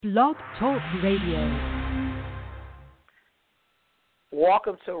Blog Talk Radio.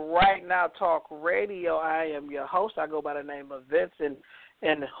 Welcome to Right Now Talk Radio. I am your host. I go by the name of Vincent.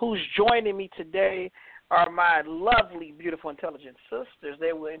 And who's joining me today are my lovely, beautiful, intelligent sisters.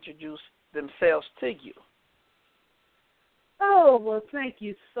 They will introduce themselves to you. Oh, well, thank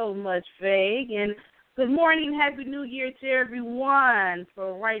you so much, Vague. And good morning, Happy New Year to everyone.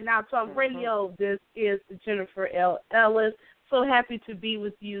 For Right Now Talk Radio, this is Jennifer L. Ellis. So happy to be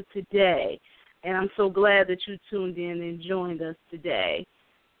with you today. And I'm so glad that you tuned in and joined us today.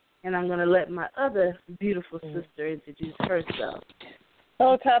 And I'm going to let my other beautiful sister introduce herself.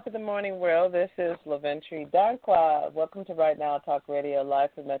 Hello, top of the morning world. This is LaVentry Darkcloud. Welcome to Right Now Talk Radio, live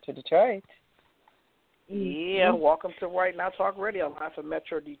from Metro Detroit. Yeah, welcome to Right Now Talk Radio, live from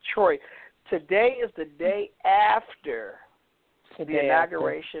Metro Detroit. Today is the day after the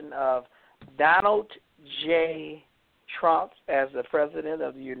inauguration of Donald J. Trump as the President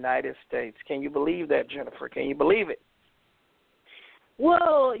of the United States. Can you believe that, Jennifer? Can you believe it?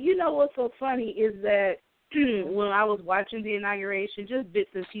 Well, you know what's so funny is that when I was watching the inauguration, just bits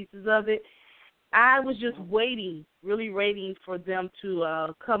and pieces of it, I was just waiting, really waiting for them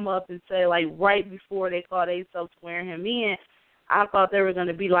to come up and say, like, right before they called themselves swearing him in, I thought they were going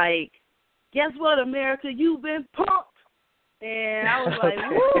to be like, guess what, America, you've been punked. And I was like,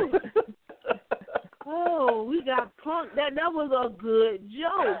 woo. Oh, we got punked. That was a good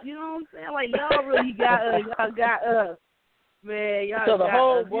joke. You know what I'm saying? Like, y'all really got us. Y'all got us. Man, y'all so the got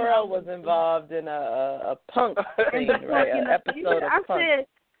whole us. world was involved in a punk scene, right? An episode of punk.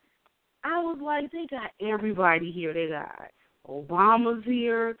 I was like, they got everybody here. They got Obama's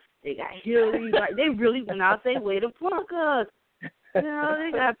here. They got Hillary. Like, they really went out their way to punk us. You know,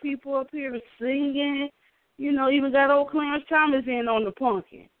 they got people up here singing. You know, even got old Clarence Thomas in on the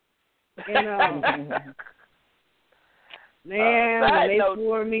punking. And, man, when they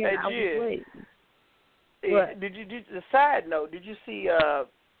swore me, I was waiting. Did you the side note? Did you see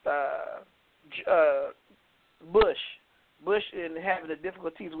Bush in having the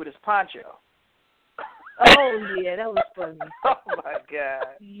difficulties with his poncho? Oh yeah, that was funny. Oh my God.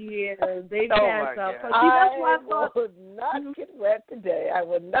 Yeah, they passed out. See, that's why I would not get wet today. I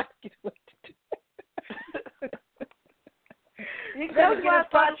would not get wet today. He couldn't get his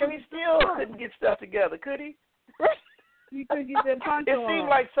poncho. He still couldn't get stuff together, could he? He couldn't get that poncho. It seemed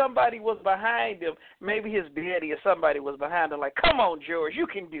like somebody was behind him. Maybe his daddy or somebody was behind him. Like, come on, George, you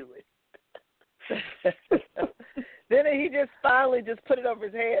can do it. Then he just finally just put it over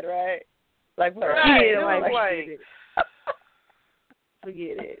his head, right? Like, right. Yeah, like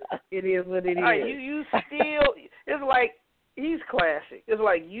forget it. It is what it is. You still. It's like he's classic. It's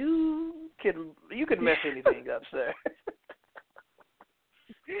like you can mess anything up, sir.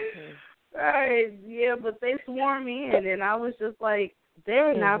 Right, yeah, but they swore me in, and I was just like,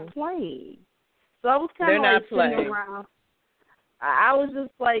 they're not playing. So I was kind of like sitting around. I was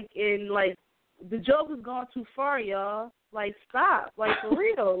just like, the joke is going too far, y'all. Like, stop. Like, for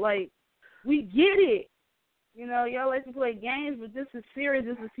real. Like, we get it. You know, y'all like to play games, but this is serious.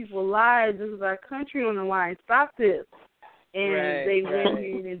 This is people's lives. This is our country on the line. Stop this. And they went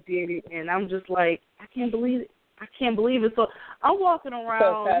in and did it, and I'm just like, I can't believe it. I can't believe it. So I'm walking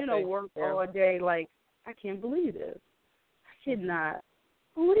around, work all day, like, I can't believe this. I cannot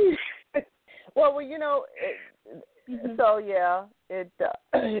believe it. Well, so, yeah,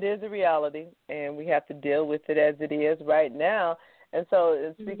 it is a reality, and we have to deal with it as it is right now. And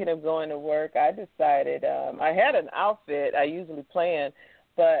so speaking of going to work, I decided I had an outfit I usually plan,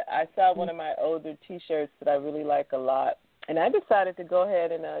 but I saw one of my older T-shirts that I really like a lot, and I decided to go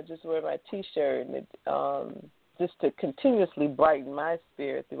ahead and just wear my T-shirt and just to continuously brighten my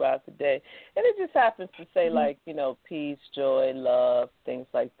spirit throughout the day. And it just happens to say, like, peace, joy, love, things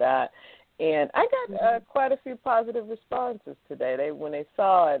like that. And I got quite a few positive responses today. When they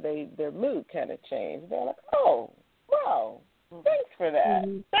saw it, their mood kind of changed. They're like, oh, wow, thanks for that.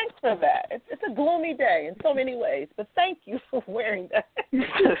 Thanks for that. It's a gloomy day in so many ways, but thank you for wearing that.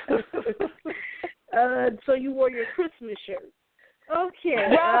 So you wore your Christmas shirt. Okay.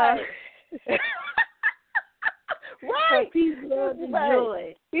 Right. Right. Peace, love, and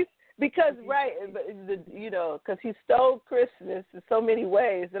joy. Because he stole Christmas in so many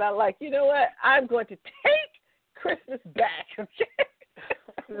ways, and I'm like, you know what? I'm going to take Christmas back. Okay.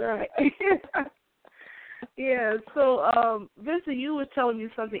 Right. Yeah. So, Vincent, you were telling me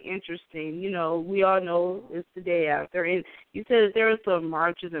something interesting. You know, we all know it's the day after, and you said that there are some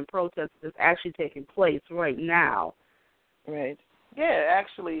marches and protests that's actually taking place right now. Right. Yeah,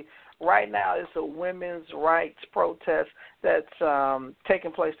 actually, right now it's a women's rights protest that's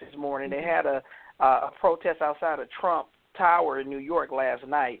taking place this morning. They had a protest outside of Trump Tower in New York last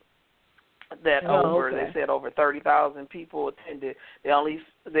night. That they said over 30,000 people attended.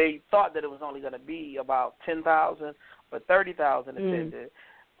 They thought that it was only going to be about 10,000, but 30,000 attended.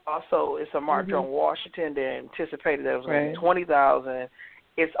 Also, it's a march on Washington. They anticipated that it was going to be 20,000.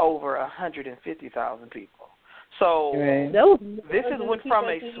 It's over 150,000 people. So this went from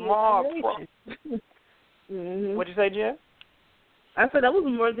a small. What'd you say, Jen? I said that was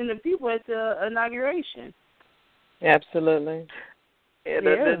more than the people at the inauguration. Absolutely. Yeah,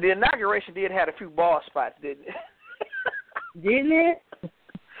 the inauguration did have a few ball spots, didn't it? Didn't it?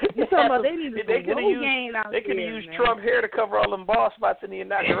 You talking about they needed they could have used Trump hair to cover all them ball spots in the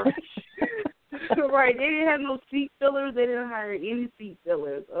inauguration. Right. They didn't have no seat fillers. They didn't hire any seat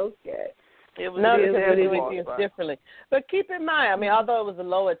fillers. Okay. It was they're doing things differently. But keep in mind, I mean, although it was a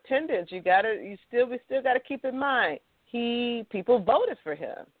low attendance, we still got to keep in mind people voted for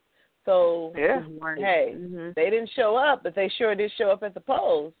him. So hey, they didn't show up, but they sure did show up at the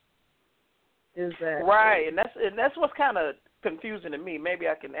polls. Exactly. Right, and that's what's kind of confusing to me. Maybe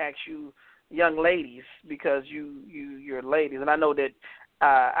I can ask you, young ladies, because you're ladies, and I know that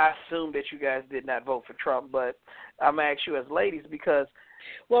I assume that you guys did not vote for Trump, but I'm gonna ask you as ladies because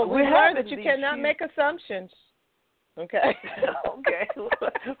we learned that you cannot make assumptions. Okay. Okay.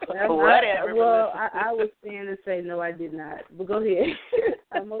 Whatever. Well, I was standing to say no, I did not. But go ahead.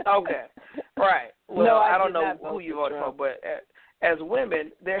 Okay. Right. Well, I don't know who you voted for, but as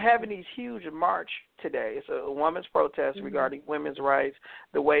women, they're having these huge march today. It's a women's protest regarding women's rights,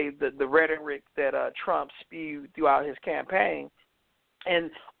 the way the rhetoric that Trump spewed throughout his campaign. And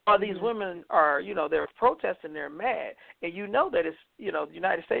all these women are, they're protesting, they're mad. And that it's, the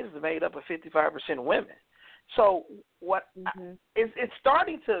United States is made up of 55% women. So it's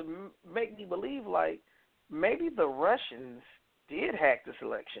starting to make me believe like maybe the Russians did hack this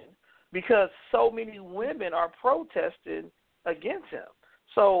election because so many women are protesting against him.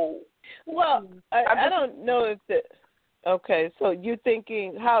 So, I don't know if the okay. So you're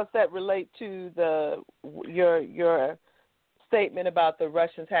thinking, how does that relate to your statement about the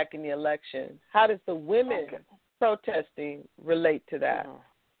Russians hacking the election? How does the women protesting relate to that?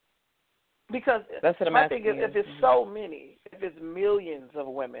 Because that's what I'm my asking thing is, if it's so many, if it's millions of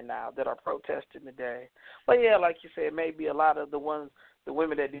women now that are protesting today, but yeah, like you said, maybe a lot of the women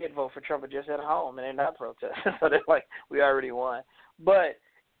that did vote for Trump are just at home and they're not protesting, so they're like, we already won. But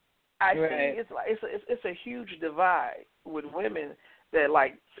I think it's a huge divide with women that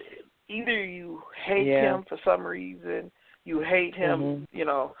like either you hate him for some reason, you hate him,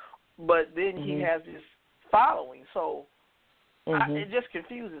 but then he has this following, so. It just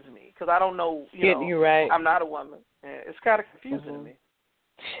confuses me because I don't know. You're right. I'm not a woman. It's kind of confusing to me.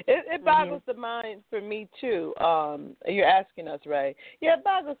 It boggles the mind for me too. You're asking us, right? Yeah, it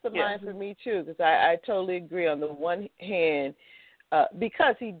boggles the mind for me too because I totally agree. On the one hand,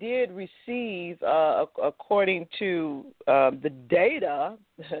 because he did receive, according to the data,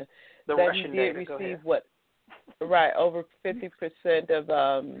 the that Russian he did data, receive over 50% of.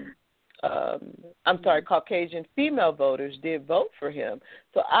 Caucasian female voters did vote for him.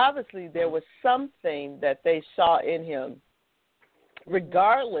 So obviously there was something that they saw in him,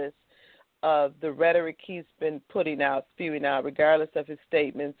 regardless of the rhetoric he's been spewing out, regardless of his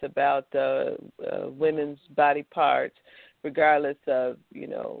statements about women's body parts, regardless of,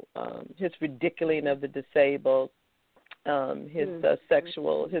 his ridiculing of the disabled, his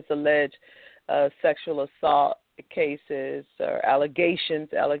alleged sexual assault cases or allegations.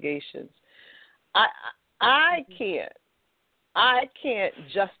 I can't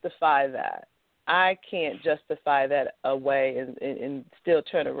justify that. I can't justify that away and still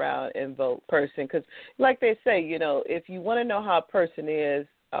turn around and vote person because, like they say, if you want to know how a person is,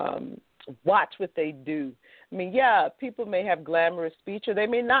 watch what they do. I mean, people may have glamorous speech or they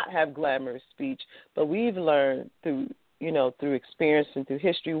may not have glamorous speech, but we've learned through experience and through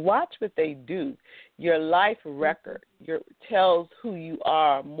history, watch what they do. Your life record tells who you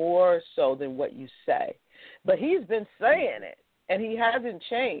are more so than what you say. But he's been saying it, and he hasn't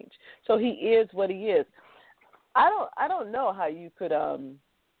changed. So he is what he is. I don't know how you could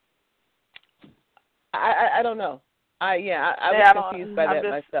I don't know. I was confused by that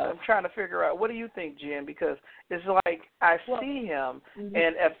myself. I'm trying to figure out, what do you think, Jen? Because it's like I see him,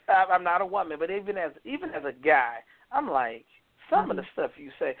 and if I'm not a woman, but even as a guy, I'm like, some of the stuff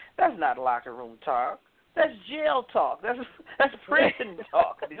you say, that's not locker room talk. That's jail talk. That's prison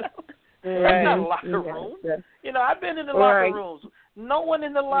talk. That's not locker room. I've been in the locker rooms. No one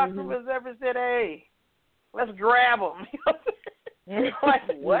in the locker room has ever said, "Hey, let's grab them." Like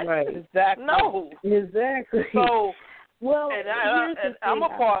what? Right. Exactly. No. Exactly. So, I'm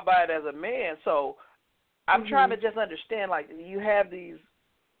appalled by it as a man. So, I'm trying to just understand. Like he has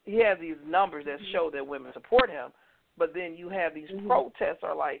these numbers that show that women support him, but then you have these protests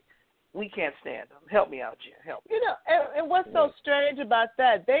are like, we can't stand them. Help me out, Jen. Help me. And what's so strange about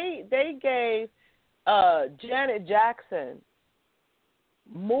that? They gave Janet Jackson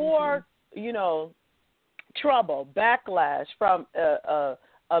more, trouble, backlash from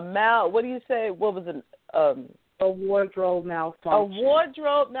what do you say? What was it? A wardrobe malfunction. A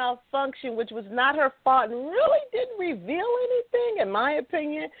wardrobe malfunction, which was not her fault and really didn't reveal anything, in my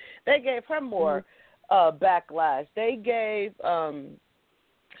opinion. They gave her more backlash. They gave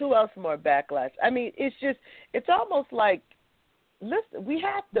who else more backlash? I mean, it's almost like, listen, we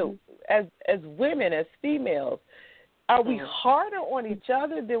have to, as women, as females, are we harder on each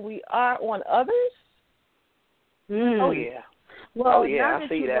other than we are on others? Oh, yeah. Well, I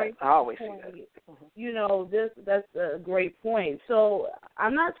see that. I always see that. That's a great point. So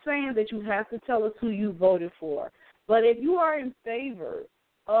I'm not saying that you have to tell us who you voted for, but if you are in favor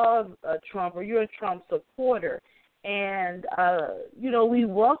of Trump or you're a Trump supporter, and we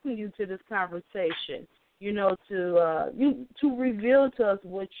welcome you to this conversation, to reveal to us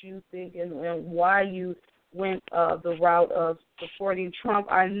what you think and why you went the route of supporting Trump.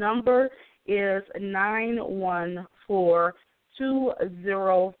 Our number is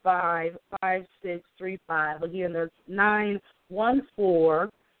 914-205-5635. Again, that's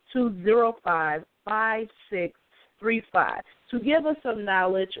 914-205-5635. To give us some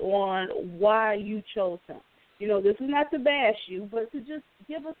knowledge on why you chose him. This is not to bash you, but to just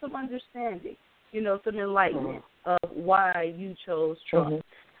give us some understanding, some enlightenment of why you chose Trump.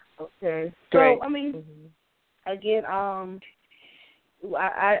 Okay. Great. So, I mean, again, I'm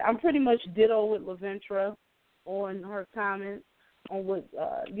pretty much ditto with LaVentra on her comments on what,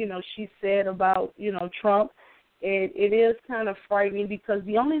 she said about, Trump. It is kind of frightening because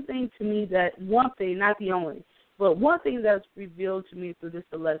the only thing to me one thing that's revealed to me through this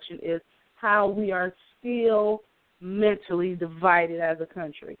election is how we are still mentally divided as a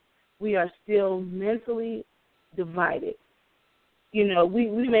country. We are still mentally divided.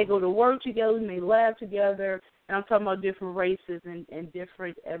 We may go to work together, we may laugh together, and I'm talking about different races and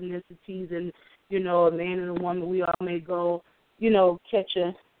different ethnicities, and, a man and a woman, we all may go, catch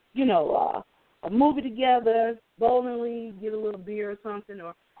a movie together, bowling, get a little beer or something,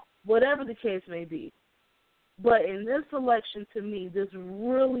 or whatever the case may be. But in this election, to me, this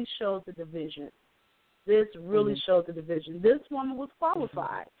really showed the division. This woman was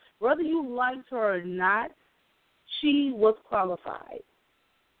qualified. Whether you liked her or not, she was qualified.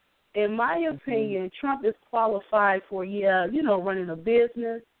 In my opinion, Trump is qualified for, running a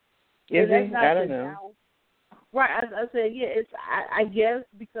business. Is he? I don't know. Right. I said, I guess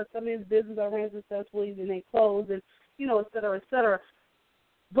because some of his businesses are ran successfully and they closed and, et cetera, et cetera.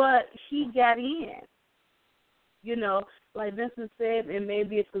 But he got in. Like Vincent said, it may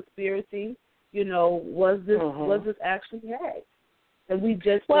be a conspiracy. Was this actually hacked? And we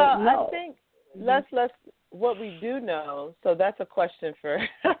just don't know. I think let's what we do know. So that's a question for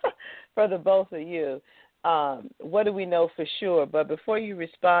for the both of you. What do we know for sure? But before you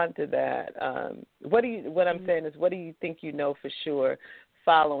respond to that, what I'm saying is, what do you think you know for sure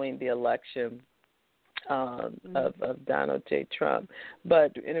following the election of Donald J. Trump?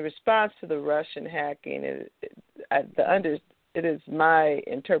 But in response to the Russian hacking, it is my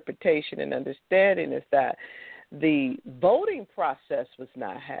interpretation and understanding is that the voting process was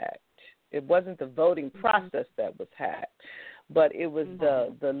not hacked. It wasn't the voting process that was hacked, but it was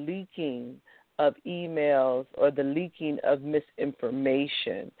the leaking of emails or the leaking of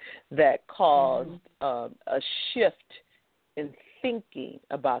misinformation that caused a shift in thinking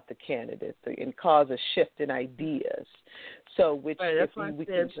about the candidates and caused a shift in ideas. So, we can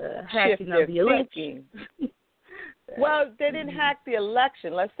shift their thinking. Well, they didn't hack the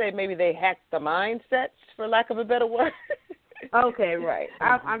election. Let's say maybe they hacked the mindsets, for lack of a better word. Okay, right.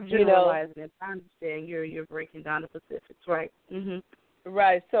 I'm generalizing it. I understand you're breaking down the specifics, right?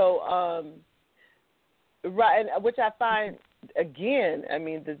 Right. So, right, and which I find again. I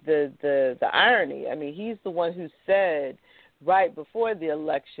mean, the irony. I mean, he's the one who said right before the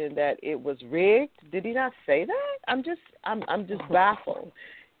election that it was rigged. Did he not say that? I'm just baffled.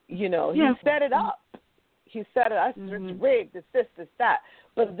 He set it up. He said it. It's rigged. It's this, it's that.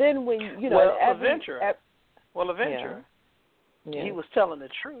 But then when LaVentra. Yeah. He was telling the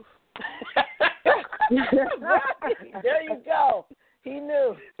truth. There you go. He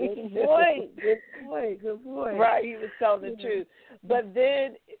knew. Good point. Right, he was telling the truth. But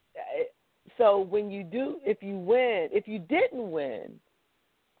then, so if you didn't win,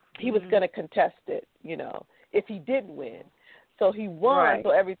 he was going to contest it, if he didn't win. So he won, right. so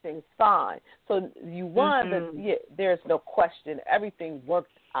everything's fine. So you won, but there's no question. Everything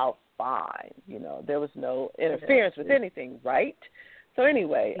worked out fine. There was no interference with anything, right? So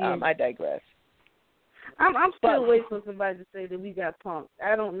anyway, I digress. I'm still waiting for somebody to say that we got punked.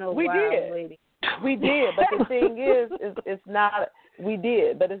 I don't know why I'm waiting. We did, but the thing is it's not. We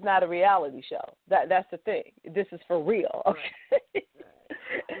did, but it's not a reality show. That's the thing. This is for real, okay?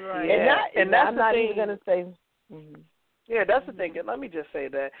 Right. Yeah. And that's I'm not even going to say. Yeah, that's the thing. And let me just say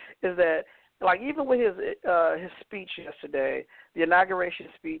that is that, like, even with his speech yesterday, the inauguration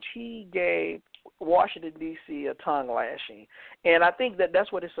speech, he gave Washington, D.C. a tongue lashing. And I think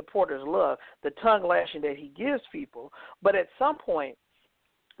that's what his supporters love, the tongue lashing that he gives people. But at some point,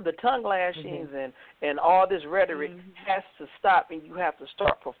 the tongue lashings and all this rhetoric has to stop, and you have to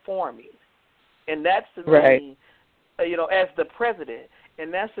start performing. And that's the thing, as the president.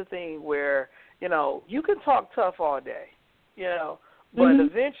 And that's the thing where, you can talk tough all day, but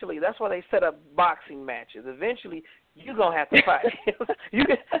eventually, that's why they set up boxing matches. Eventually, you're going to have to fight.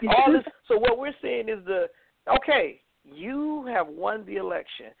 All this. So what we're saying is you have won the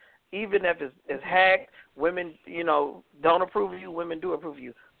election. Even if it's hacked, women, don't approve of you, women do approve of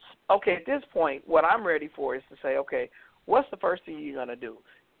you. Okay, at this point, what I'm ready for is to say, okay, what's the first thing you're going to do?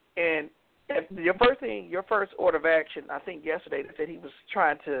 And if your first order of action, I think yesterday they said he was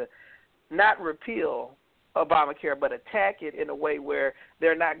trying to not repeal Obamacare, but attack it in a way where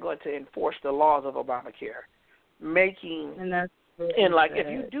they're not going to enforce the laws of Obamacare. If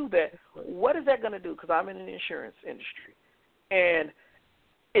you do that, what is that going to do? Because I'm in the insurance industry. And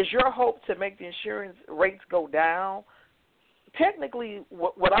is your hope to make the insurance rates go down? Technically,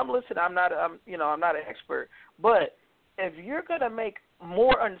 what I'm listening, I'm not an expert, but if you're going to make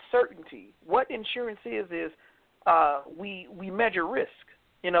more uncertainty, what insurance is we measure risk.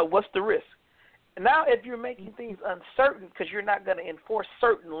 What's the risk? And now, if you're making things uncertain because you're not going to enforce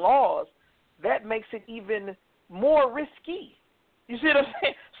certain laws, that makes it even more risky. You see what I'm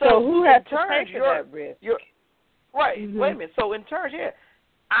saying? So who has to pay for that risk? Right. Wait a minute. So in turn,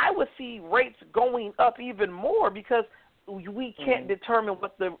 I would see rates going up even more because we can't determine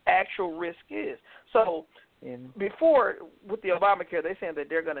what the actual risk is. So before, with the Obamacare, they're saying that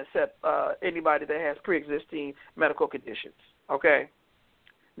they're going to accept anybody that has pre-existing medical conditions. Okay?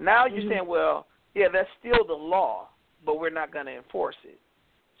 Now you're saying, well, that's still the law, but we're not going to enforce it.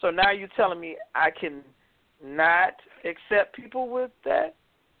 So now you're telling me I can not accept people with that?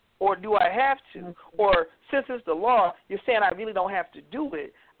 Or do I have to? Or since it's the law, you're saying I really don't have to do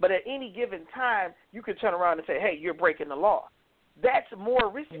it, but at any given time, you could turn around and say, hey, you're breaking the law. That's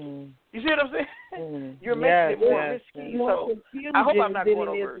more risky. You see what I'm saying? You're making it more risky. So I hope I'm not going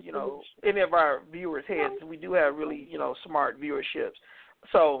over, any of our viewers' heads. We do have really, smart viewerships.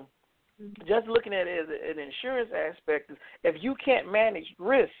 So just looking at it as an insurance aspect, if you can't manage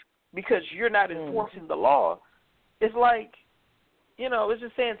risk because you're not enforcing the law, it's like, it's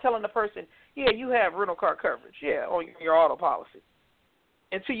just telling the person, you have rental car coverage, on your auto policy.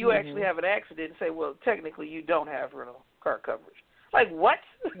 Until you actually have an accident and say, well, technically you don't have rental car coverage. Like, what?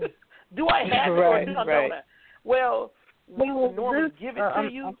 Do I have it or don't I? Well, we would normally give it to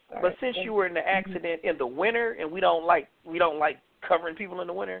you, but since you were in the accident in the winter and we don't like covering people in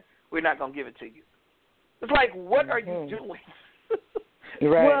the winter, we're not going to give it to you. It's like, what are you doing?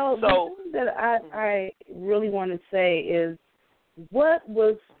 Well, the thing that I really want to say is, what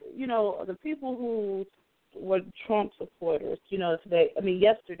was, the people who were Trump supporters, yesterday,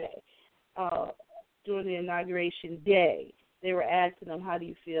 during the inauguration day, they were asking him, how do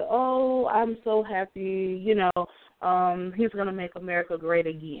you feel? Oh, I'm so happy, he's going to make America great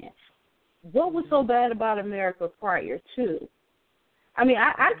again. What was so bad about America prior to?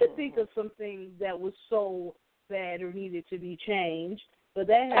 I could think of some things that was so bad or needed to be changed, but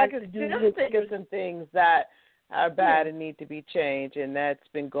that has to do with... I could think of some things that are bad and need to be changed, and that's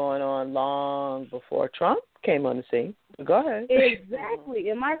been going on long before Trump came on the scene. Go ahead. Exactly.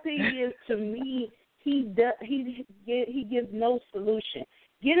 And my thing is, to me, he gives no solution.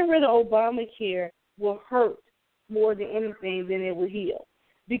 Getting rid of Obamacare will hurt more than anything than it will heal,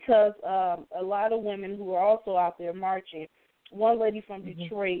 because a lot of women who are also out there marching, one lady from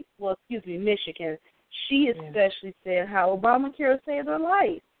Detroit, Michigan, she especially said how Obamacare saved her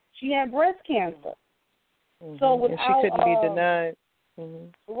life. She had breast cancer. So without, she couldn't be denied.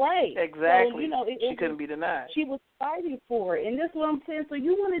 Right. Exactly. So, she couldn't be denied. She was fighting for it. And that's what I'm saying. So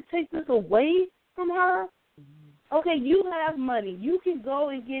you want to take this away from her? Okay, you have money. You can go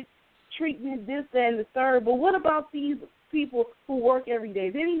and get treatment, this, that, and the third. But what about these people who work every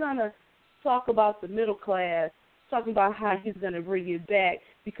day? Then he's going to talk about the middle class, talking about how he's going to bring it back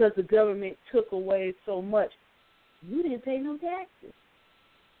because the government took away so much. you didn't pay no taxes.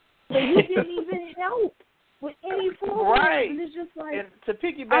 So you didn't even help with any programs. Right. And it's just like, and to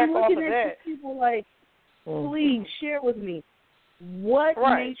piggyback I'm off looking of at that, these people like, please share with me what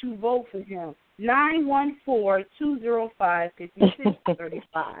made you vote for him.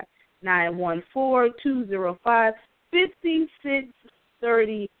 914-205-5635.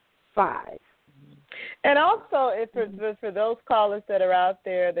 914-205-5635. And also, if for those callers that are out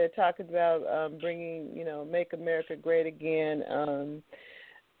there that are talking about bringing, Make America Great Again.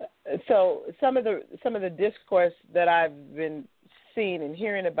 So some of the discourse that I've been seeing and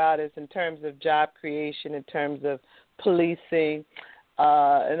hearing about is in terms of job creation, in terms of policing,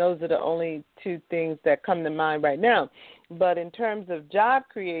 and those are the only two things that come to mind right now. But in terms of job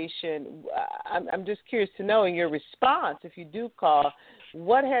creation, I'm just curious to know in your response, if you do call,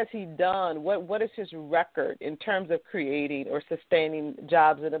 what has he done? What is his record in terms of creating or sustaining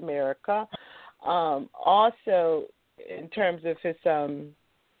jobs in America? Also, in terms of his,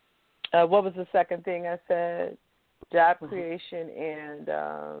 what was the second thing I said? Job creation and.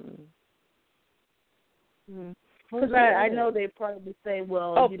 Because I know they probably say,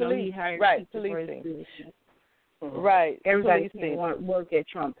 well, he hired people for his position. Right. Everybody can work at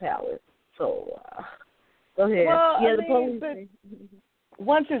Trump Palace. So, go ahead. Well, the police.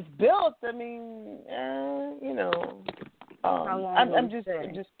 Once it's built, I'm just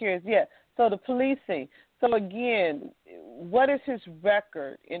curious. Yeah. So the policing. So again, what is his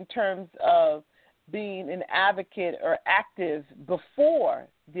record in terms of being an advocate or active before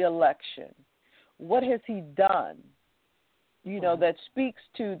the election? What has he done? That speaks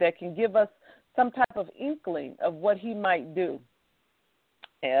to, that can give us some type of inkling of what he might do.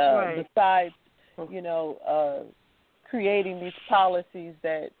 Besides, creating these policies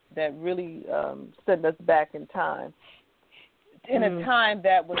that really send us back in time, in a time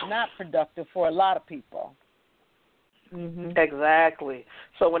that was not productive for a lot of people. Mm-hmm. Exactly.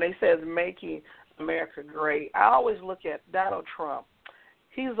 So when they says making America great, I always look at Donald Trump.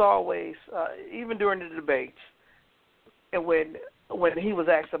 He's always, even during the debates, and when he was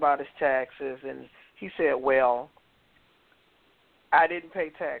asked about his taxes, and he said, well, I didn't pay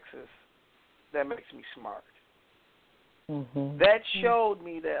taxes. That makes me smart. Mm-hmm. That showed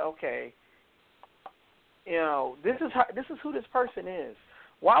me that, okay, this is who this person is.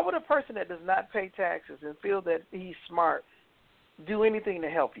 Why would a person that does not pay taxes and feel that he's smart do anything to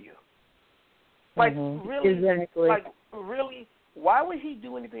help you? Like, really? Exactly. Like, really, why would he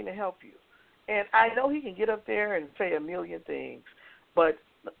do anything to help you? And I know he can get up there and say a million things, but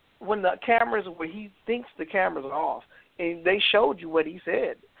when the cameras, where he thinks the cameras are off, and they showed you what he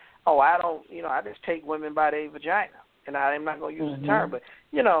said. Oh, I just take women by their vagina, and I'm not going to use the term, but,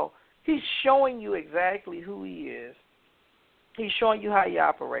 he's showing you exactly who he is. He's showing you how he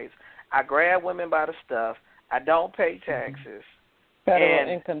operates. I grab women by the stuff. I don't pay taxes. Federal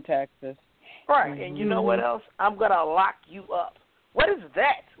income taxes. Right, and you know what else? I'm going to lock you up. What is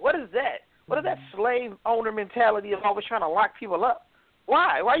that? What is that? What is that slave owner mentality of always trying to lock people up?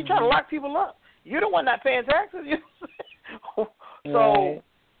 Why? Why are you trying to lock people up? You're the one not paying taxes. So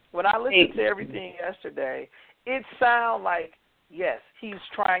when I listened to everything yesterday, it sounds like, yes, he's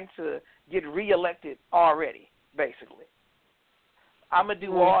trying to get reelected already, basically. I'm going to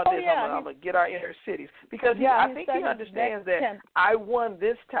do all this. I'm going to get our inner cities. Because I think he understands that I won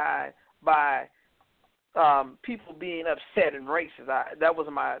this time by people being upset and racist. That's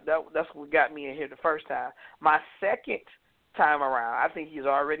what got me in here the first time. My second time around, I think he's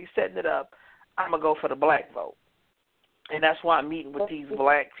already setting it up. I'm going to go for the black vote. And that's why I'm meeting with these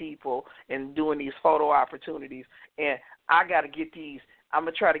black people and doing these photo opportunities. And I got to get these. I'm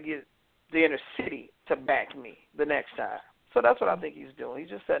going to try to get the inner city to back me the next time. So that's what I think he's doing. He's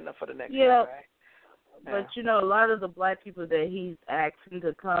just setting up for the next time, right? But, a lot of the black people that he's asking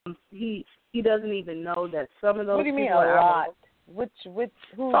to come, he doesn't even know that some of those people. What do you mean a lot? Who's it's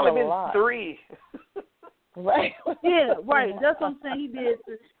only been lot? 3. Right. Yeah, right. That's what I'm saying. He did.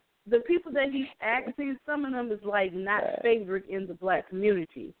 The people that he's asking, some of them is like not favored in the black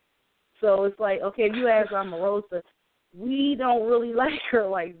community. So it's like, okay, if you ask Omarosa, we don't really like her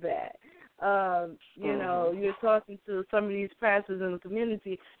like that. You're talking to some of these pastors in the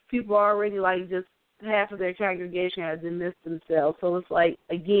community, people are already like just half of their congregation has dismissed themselves. So it's like,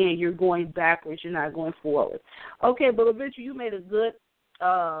 again, you're going backwards, you're not going forward. Okay, but Victor, you made a good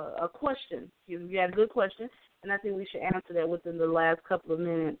a question. You had a good question, and I think we should answer that within the last couple of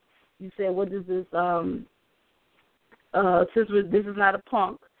minutes. You said, what does this, since this is not a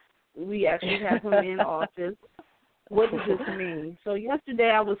punk, we actually have him in office. What does this mean? So yesterday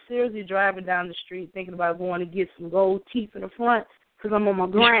I was seriously driving down the street thinking about going to get some gold teeth in the front because I'm on my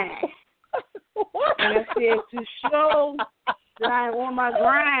grind. And I said, to show that I'm on my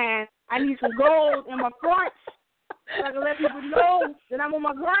grind, I need some gold in my front so I can let people know that I'm on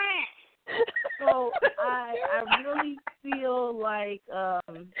my grind. So I really feel like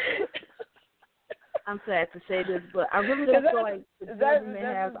I'm sad to say this, but I really don't feel like the government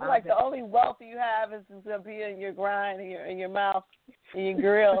has like the only wealth you have is to be in your grind, in your mouth, in your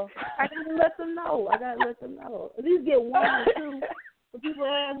grill. I gotta let them know. At least get one or two. So people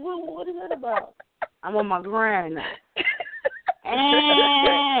ask, what is that about? I'm on my grind now.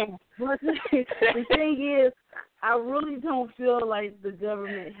 But the thing is, I really don't feel like the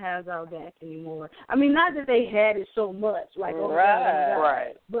government has our back anymore. I mean, not that they had it so much, like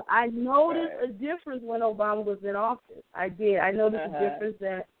right. But I noticed a difference when Obama was in office. I did. I noticed a difference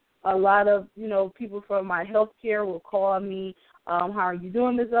that a lot of people from my health care will call me. How are you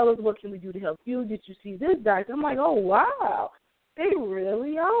doing, Ms. Ellis? What can we do to help you? Did you see this doctor? I'm like, oh wow, they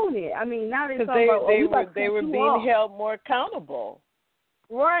really own it. I mean, now they're talking about they were being held more accountable.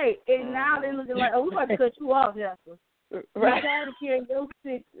 Right, and now they're looking like, oh, we're about to cut you off, Jessica. Right. You got to carry your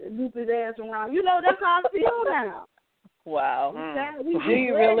sick, lupus ass around. That's how I feel now. Wow. We do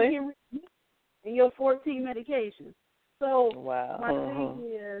you really? And your 14 medications. So wow. My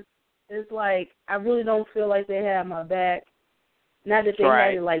thing is, it's like I really don't feel like they have my back. Not that they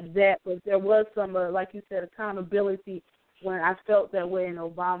had it like that, but there was some, like you said, accountability when I felt that way in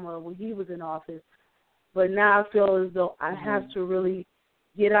Obama when he was in office. But now I feel as though I have to really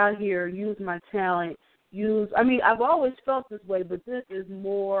get out here, use my talent, I've always felt this way, but this is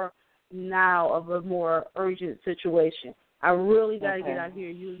more now of a more urgent situation. I really got to get out here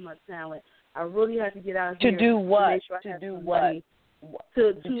and use my talent. I really have to get out here to do what? To make sure I have some money.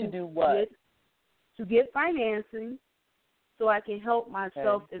 To do what? To get financing so I can help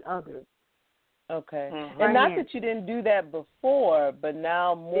myself and others. Okay. And not that you didn't do that before, but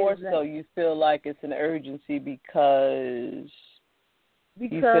now more so you feel like it's an urgency because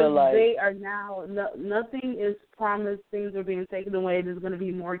you feel like they are now, nothing is promised, things are being taken away. There's going to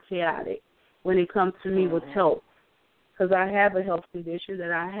be more chaotic when it comes to me with health, because I have a health condition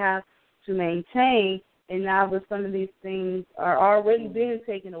that I have to maintain, and now that some of these things are already being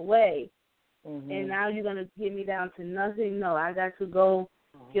taken away, and now you're going to get me down to nothing. No, I got to go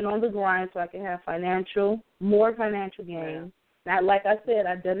get on the grind so I can have more financial gain. Not like I said,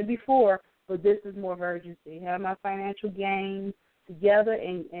 I've done it before, but this is more of urgency. Have my financial gains together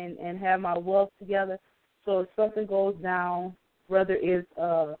and have my wealth together, so if something goes down, whether it's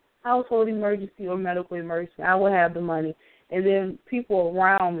a household emergency or medical emergency, I will have the money. And then people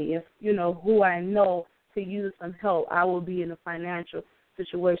around me, if who I know to use some help, I will be in a financial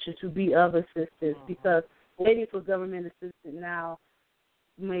situation to be of assistance, because waiting for government assistance now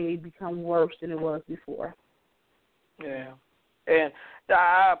may become worse than it was before. Yeah. And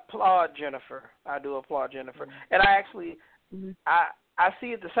I applaud Jennifer. I do applaud Jennifer. And I actually, I see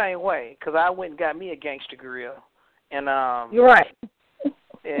it the same way, because I went and got me a gangster grill. And you're right.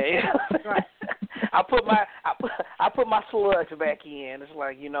 Yeah. Right. I put my slugs back in. It's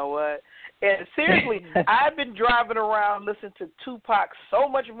like, you know what? And seriously, I've been driving around listening to Tupac so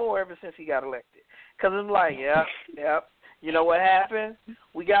much more ever since he got elected. Because it's like, yep. You know what happened?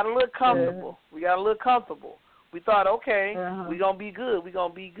 We got a little comfortable. We thought, okay, we're going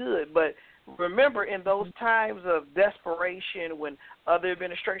to be good. But remember, in those times of desperation when other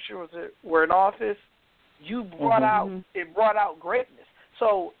administrations were in office, you brought out greatness.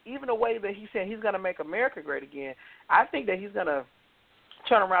 So even the way that he said he's going to make America great again, I think that he's going to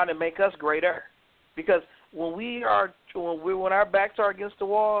turn around and make us greater. Because when our backs are against the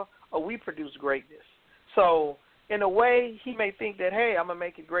wall, we produce greatness. So in a way, he may think that, hey, I'm going to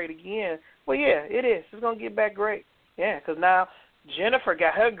make it great again. Well, yeah, it is. It's going to get back great. Yeah, because now Jennifer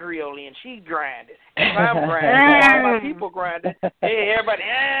got her grill in. She grinded. If I'm grinding, all my people grinding. Hey, everybody,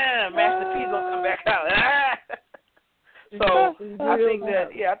 Master P's going to come back out. So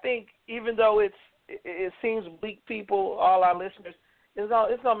I think even though it seems bleak, people, all our listeners, it's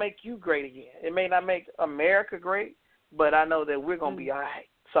going to make you great again. It may not make America great, but I know that we're going to be all right.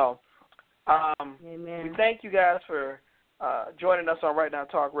 So we thank you guys for joining us on Right Now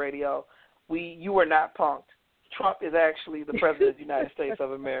Talk Radio. You were not punked. Trump is actually the President of the United States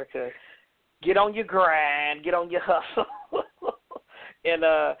of America. Get on your grind. Get on your hustle. And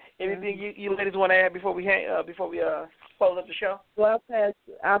anything you ladies want to add before we close up the show? Well,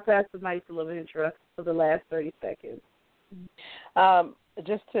 I'll pass the mic to Lavitra for the last 30 seconds.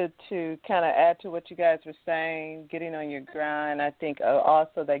 Just to kind of add to what you guys were saying, getting on your grind, I think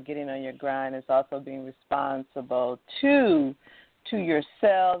also that getting on your grind is also being responsible to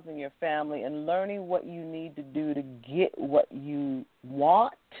yourselves and your family, and learning what you need to do to get what you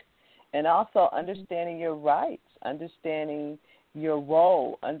want And also understanding your rights, understanding your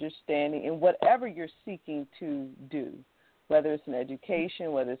role, understanding in whatever you're seeking to do, whether it's in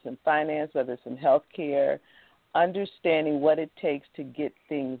education, whether it's in finance, whether it's in healthcare, understanding what it takes to get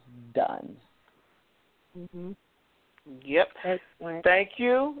things done. Mhm. Yep. Excellent. Thank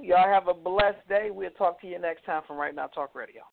you. Y'all have a blessed day. We'll talk to you next time from Right Now Talk Radio.